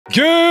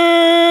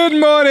Good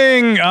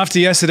morning! After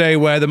yesterday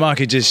where the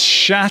market just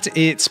shat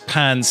its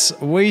pants,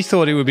 we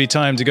thought it would be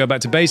time to go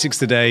back to basics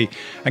today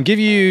and give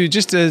you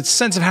just a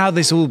sense of how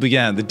this all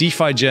began, the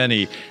DeFi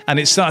journey. And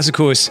it starts, of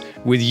course,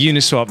 with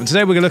Uniswap. And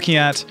today we're looking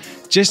at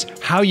just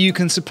how you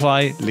can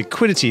supply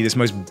liquidity, this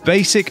most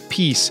basic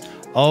piece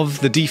of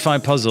the DeFi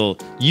puzzle.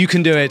 You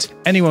can do it,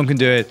 anyone can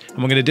do it, and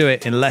we're going to do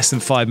it in less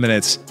than 5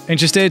 minutes.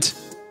 Interested?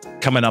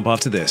 Coming up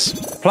after this.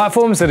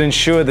 Platforms that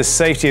ensure the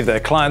safety of their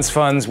clients'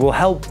 funds will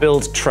help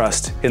build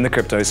trust in the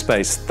crypto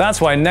space. That's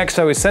why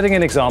Nexo is setting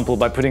an example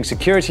by putting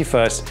security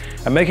first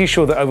and making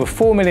sure that over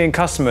 4 million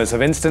customers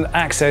have instant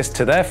access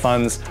to their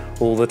funds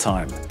all the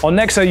time. On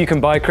Nexo, you can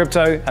buy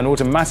crypto and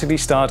automatically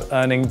start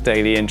earning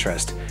daily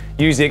interest.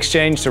 Use the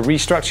exchange to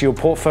restructure your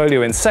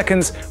portfolio in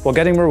seconds while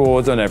getting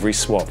rewards on every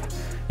swap.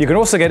 You can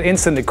also get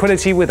instant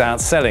liquidity without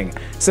selling.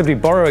 Simply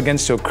borrow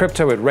against your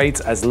crypto at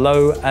rates as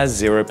low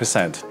as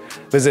 0%.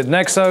 Visit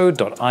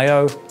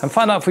nexo.io and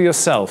find out for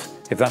yourself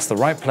if that's the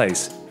right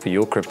place for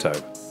your crypto.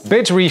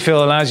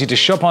 BitRefill allows you to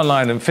shop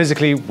online and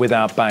physically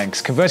without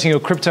banks, converting your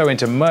crypto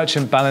into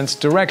merchant balance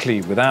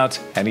directly without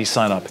any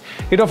sign-up.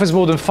 It offers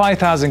more than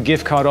 5,000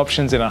 gift card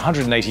options in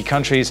 180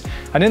 countries,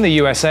 and in the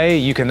USA,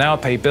 you can now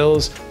pay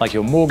bills like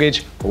your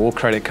mortgage or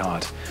credit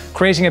card.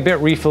 Creating a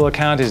BitRefill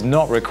account is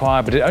not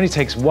required, but it only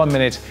takes 1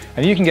 minute,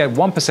 and you can get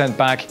 1%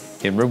 back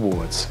in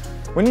rewards.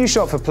 When you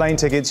shop for plane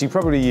tickets, you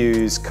probably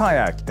use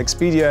Kayak,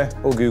 Expedia,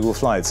 or Google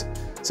Flights.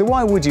 So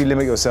why would you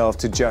limit yourself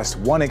to just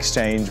one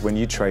exchange when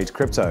you trade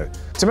crypto?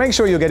 To make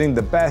sure you're getting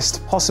the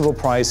best possible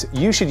price,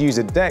 you should use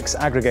a DEX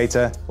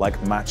aggregator like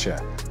Matcha.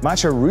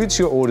 Matcha routes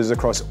your orders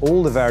across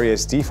all the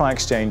various DeFi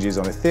exchanges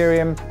on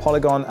Ethereum,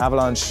 Polygon,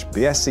 Avalanche,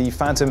 BSC,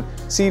 Phantom,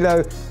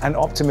 CeLo, and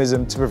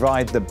Optimism to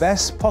provide the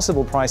best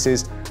possible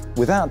prices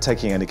without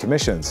taking any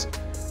commissions.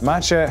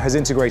 Matcha has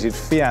integrated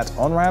fiat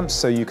on-ramps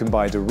so you can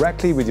buy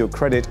directly with your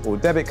credit or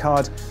debit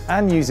card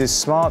and uses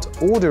smart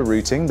order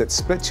routing that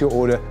splits your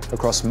order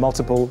across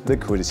multiple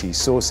liquidity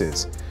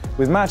sources.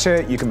 With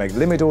Matcha, you can make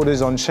limit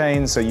orders on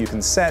chain so you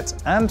can set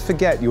and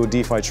forget your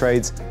DeFi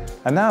trades,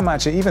 and now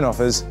Matcha even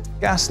offers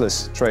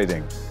gasless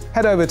trading.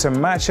 Head over to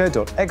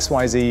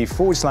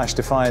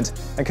matcha.xyz/Defiant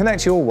and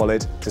connect your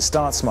wallet to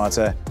start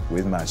smarter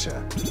with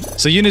Matcha.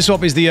 So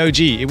Uniswap is the OG.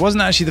 It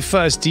wasn't actually the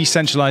first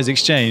decentralized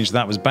exchange,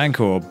 that was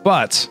Bancor,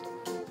 but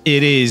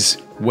it is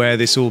where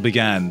this all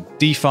began.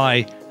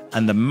 DeFi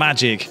and the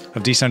magic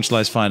of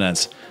decentralized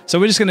finance. So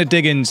we're just going to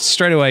dig in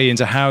straight away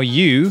into how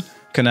you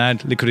can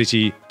add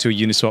liquidity to a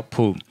Uniswap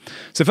pool.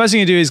 So first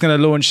thing you do is going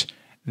to launch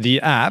the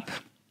app.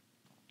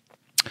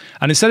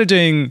 And instead of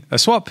doing a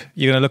swap,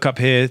 you're going to look up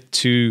here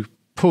to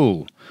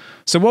pool.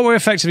 So what we're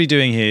effectively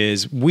doing here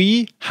is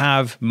we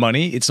have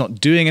money, it's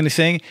not doing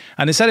anything,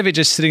 and instead of it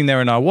just sitting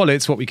there in our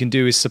wallets, what we can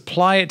do is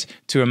supply it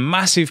to a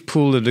massive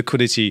pool of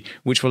liquidity,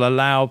 which will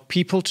allow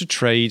people to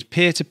trade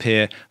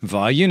peer-to-peer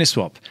via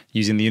Uniswap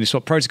using the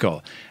Uniswap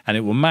protocol. And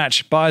it will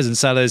match buyers and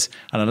sellers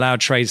and allow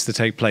trades to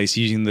take place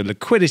using the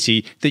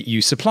liquidity that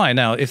you supply.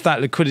 Now, if that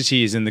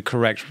liquidity is in the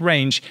correct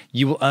range,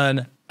 you will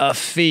earn a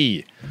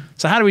fee.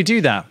 So how do we do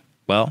that?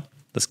 Well,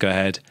 let's go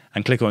ahead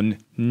and click on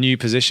New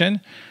Position.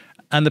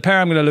 And the pair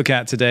I'm going to look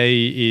at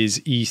today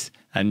is ETH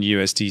and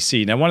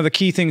USDC. Now, one of the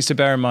key things to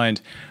bear in mind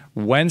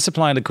when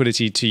supplying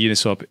liquidity to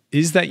Uniswap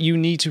is that you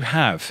need to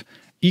have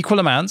equal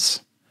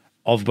amounts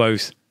of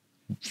both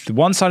the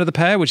one side of the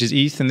pair, which is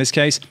ETH in this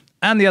case,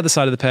 and the other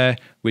side of the pair,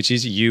 which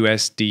is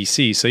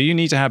USDC. So you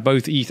need to have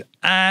both ETH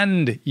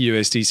and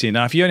USDC.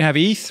 Now, if you only have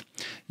ETH,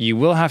 you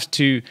will have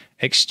to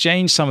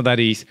exchange some of that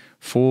ETH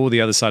for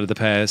the other side of the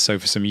pair, so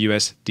for some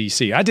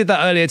USDC. I did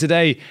that earlier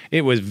today.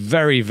 It was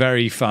very,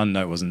 very fun.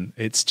 No, it wasn't.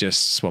 It's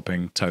just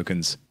swapping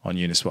tokens on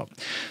Uniswap.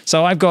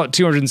 So I've got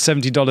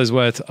 $270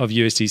 worth of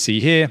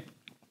USDC here,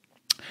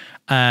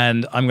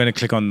 and I'm going to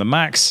click on the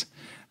max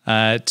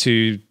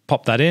to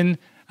pop that in.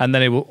 And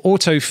then it will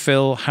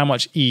autofill how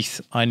much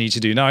ETH I need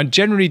to do. Now, I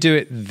generally do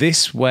it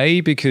this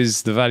way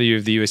because the value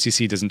of the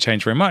USDC doesn't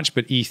change very much,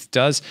 but ETH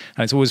does,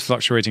 and it's always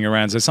fluctuating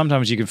around. So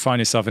sometimes you can find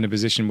yourself in a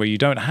position where you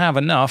don't have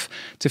enough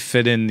to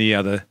fit in the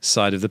other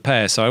side of the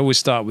pair. So I always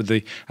start with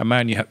the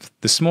amount you have,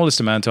 the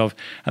smallest amount of,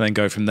 and then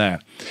go from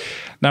there.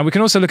 Now, we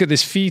can also look at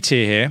this fee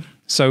tier here.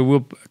 So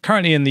we're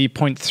currently in the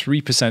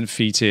 0.3%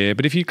 fee tier,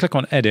 but if you click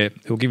on Edit,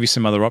 it will give you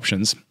some other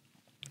options.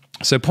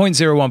 So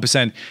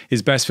 0.01%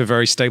 is best for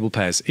very stable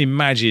pairs.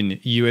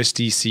 Imagine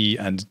USDC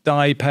and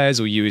DAI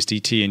pairs or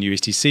USDT and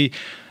USDC.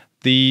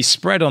 The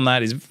spread on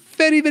that is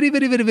very, very,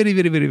 very, very, very,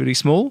 very, very, very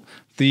small.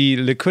 The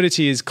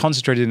liquidity is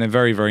concentrated in a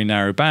very, very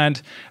narrow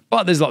band,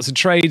 but there's lots of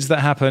trades that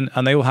happen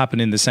and they all happen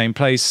in the same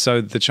place.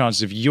 So the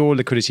chances of your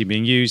liquidity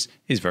being used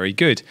is very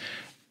good.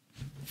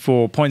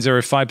 For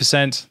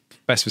 0.05%,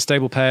 best for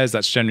stable pairs,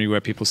 that's generally where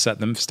people set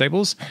them for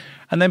stables.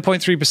 And then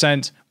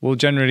 0.3% will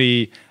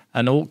generally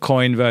an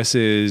altcoin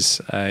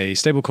versus a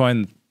stable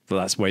coin,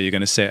 well, that's where you're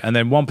going to sit. And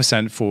then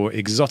 1% for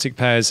exotic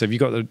pairs. So if you've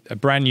got a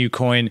brand new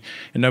coin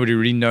and nobody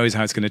really knows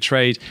how it's going to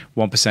trade,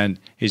 1%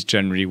 is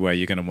generally where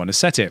you're going to want to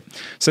set it.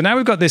 So now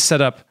we've got this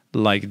set up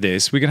like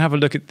this. We can have a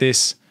look at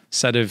this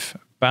set of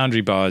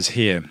boundary bars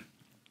here.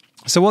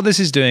 So what this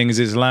is doing is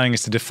it's allowing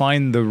us to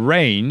define the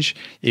range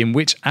in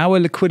which our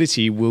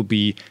liquidity will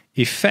be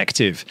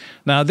effective.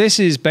 Now, this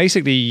is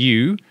basically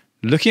you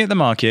looking at the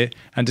market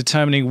and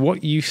determining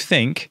what you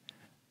think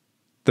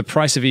the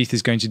price of ETH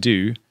is going to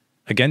do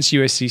against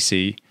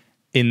USDC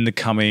in the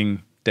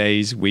coming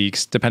days,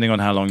 weeks, depending on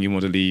how long you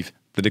want to leave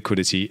the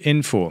liquidity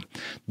in for.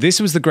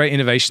 This was the great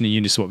innovation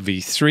in Uniswap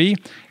V3.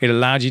 It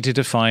allowed you to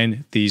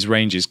define these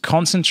ranges,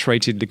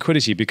 concentrated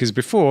liquidity, because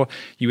before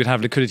you would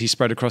have liquidity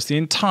spread across the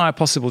entire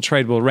possible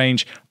tradable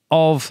range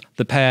of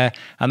the pair,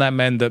 and that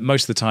meant that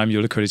most of the time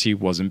your liquidity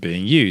wasn't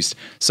being used.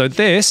 So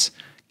this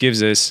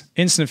gives us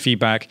instant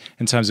feedback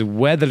in terms of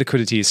where the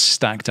liquidity is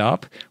stacked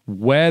up,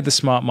 where the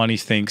smart money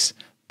thinks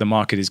the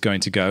market is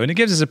going to go, and it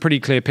gives us a pretty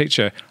clear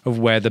picture of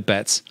where the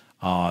bets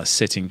are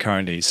sitting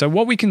currently. So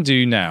what we can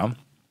do now,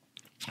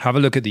 have a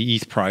look at the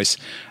ETH price.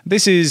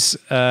 This is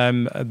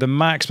the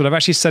max, but I've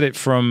actually set it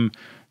from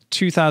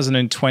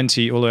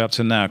 2020 all the way up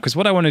to now, because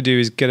what I want to do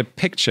is get a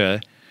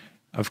picture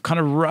of kind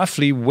of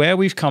roughly where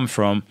we've come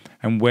from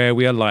and where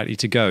we are likely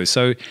to go.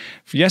 So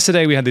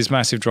yesterday we had this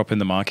massive drop in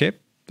the market.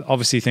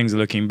 Obviously things are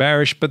looking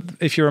bearish, but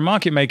if you're a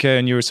market maker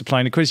and you're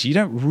supplying liquidity, you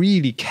don't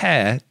really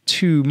care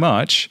too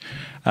much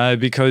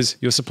because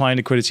you're supplying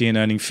liquidity and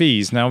earning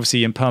fees. Now,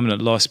 obviously impermanent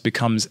loss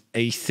becomes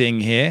a thing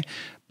here,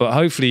 but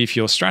hopefully if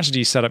your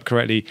strategy is set up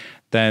correctly,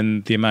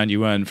 then the amount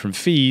you earn from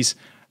fees,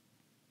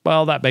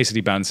 well, that basically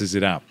balances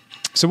it out.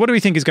 So what do we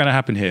think is going to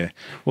happen here?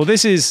 Well,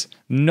 this is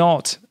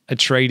not a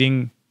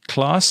trading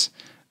class.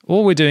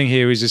 All we're doing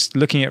here is just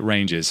looking at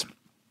ranges.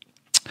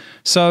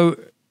 So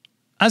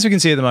as we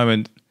can see at the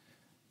moment,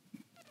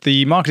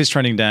 the market is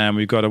trending down.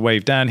 We've got a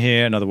wave down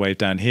here, another wave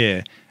down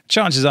here.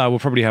 Chances are we'll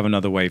probably have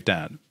another wave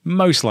down,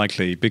 most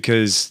likely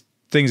because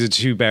things are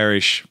too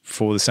bearish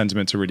for the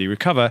sentiment to really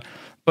recover.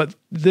 But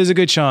there's a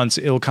good chance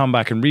it'll come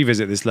back and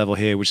revisit this level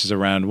here, which is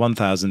around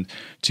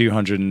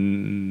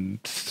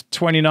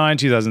 1,229,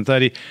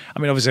 2030. I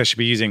mean, obviously I should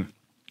be using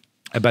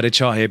a better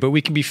chart here, but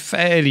we can be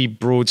fairly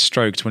broad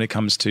stroked when it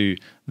comes to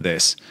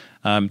this.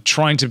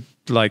 Trying to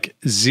like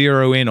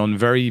zero in on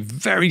very,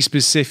 very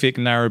specific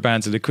narrow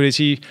bands of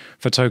liquidity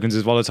for tokens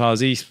as volatile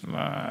as ETH,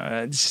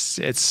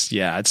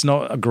 it's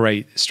not a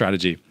great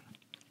strategy.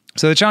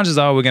 So the chances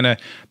are we're going to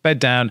bed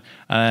down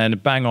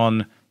and bang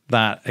on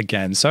that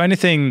again. So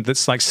anything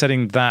that's like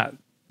setting that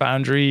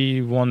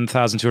boundary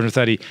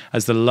 1,230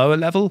 as the lower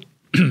level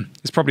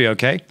is probably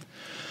okay.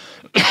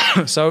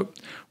 So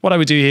what I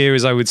would do here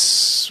is I would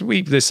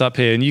sweep this up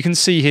here, and you can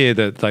see here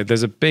that like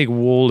there's a big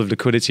wall of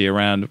liquidity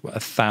around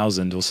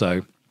 1,000 or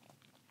so.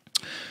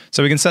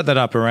 So we can set that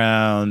up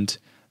around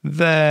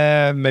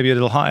there, maybe a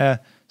little higher.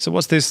 So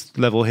what's this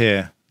level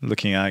here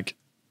looking like?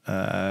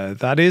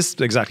 That is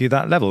exactly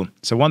that level.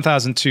 So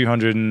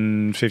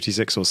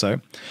 1,256 or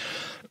so.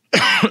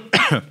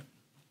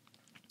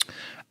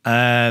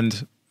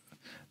 And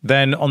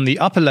then on the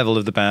upper level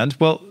of the band,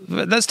 well,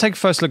 let's take a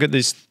first look at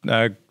this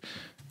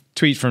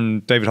tweet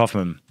from David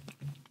Hoffman.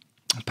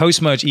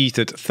 Post-merge ETH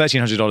at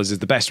 $1,300 is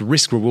the best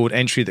risk-reward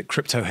entry that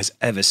crypto has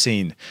ever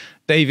seen.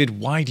 David,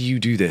 why do you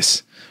do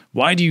this?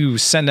 Why do you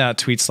send out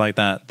tweets like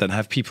that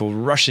have people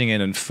rushing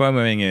in and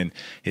FOMOing in?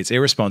 It's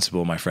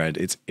irresponsible, my friend.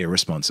 It's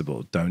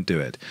irresponsible. Don't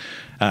do it.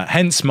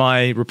 Hence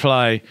my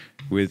reply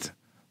with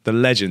the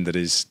legend that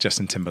is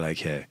Justin Timberlake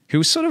here,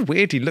 who sort of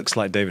weirdly looks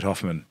like David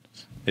Hoffman,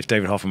 if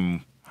David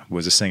Hoffman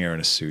was a singer in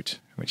a suit,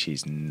 which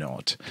he's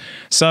not.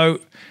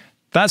 So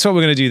that's what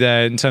we're going to do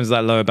there in terms of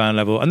that lower bound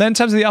level. And then in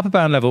terms of the upper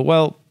bound level,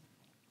 well,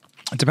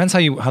 it depends how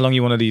long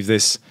you want to leave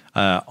this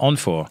on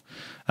for.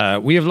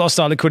 We have lost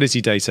our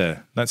liquidity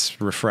data.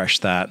 Let's refresh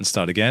that and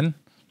start again.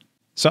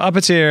 So upper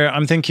tier,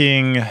 I'm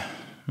thinking,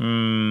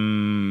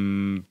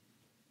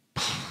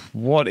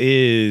 what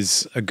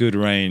is a good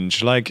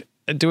range? Like,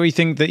 do we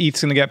think that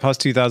ETH's going to get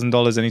past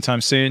 $2,000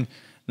 anytime soon?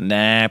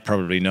 Nah,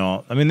 probably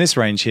not. I mean, this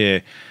range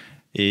here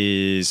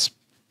is...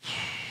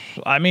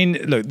 I mean,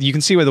 look, you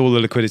can see where all the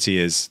liquidity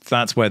is.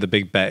 That's where the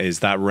big bet is,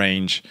 that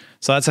range.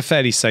 So that's a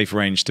fairly safe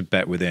range to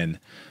bet within.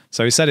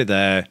 So we set it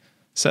there,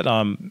 set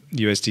our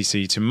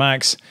USDC to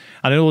max.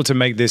 And in order to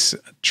make this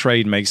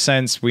trade make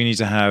sense, we need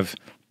to have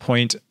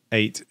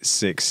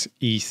 0.86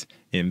 ETH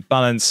in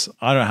balance.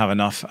 I don't have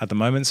enough at the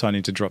moment, so I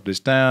need to drop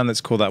this down.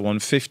 Let's call that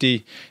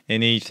 150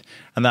 in ETH.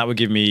 And that would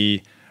give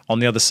me, on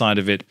the other side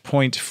of it,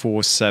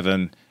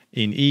 0.47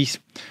 in ETH.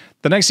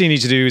 The next thing you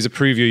need to do is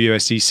approve your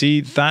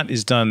USDC. That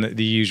is done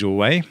the usual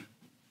way,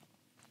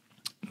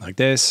 like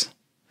this.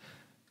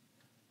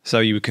 So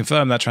you would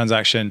confirm that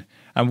transaction.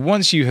 And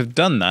once you have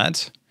done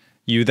that,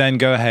 you then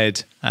go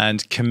ahead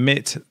and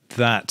commit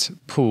that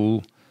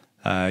pool,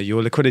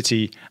 your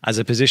liquidity as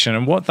a position.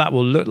 And what that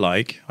will look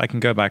like, I can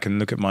go back and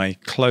look at my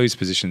closed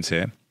positions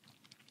here.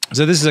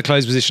 So this is a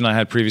closed position I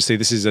had previously.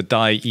 This is a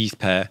DAI ETH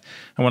pair.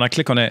 And when I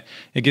click on it,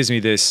 it gives me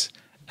this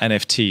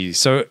NFT.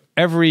 So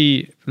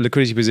every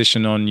liquidity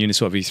position on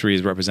Uniswap V3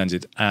 is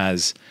represented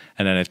as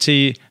an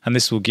NFT, and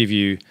this will give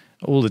you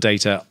all the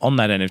data on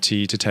that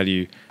NFT to tell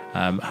you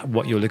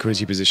what your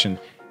liquidity position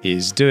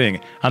is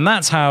doing. And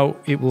that's how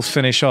it will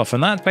finish off.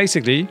 And that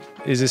basically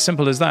is as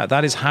simple as that.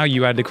 That is how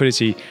you add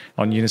liquidity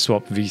on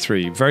Uniswap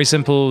V3. Very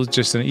simple,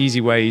 just an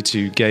easy way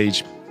to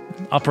gauge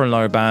upper and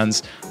lower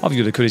bands of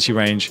your liquidity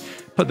range,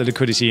 put the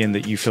liquidity in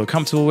that you feel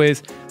comfortable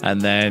with,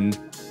 and then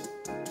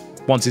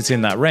once it's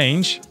in that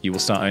range, you will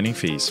start earning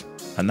fees.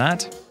 And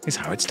that is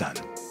how it's done.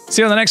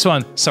 See you on the next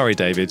one. Sorry,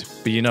 David,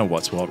 but you know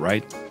what's what,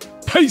 right?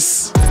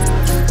 Peace!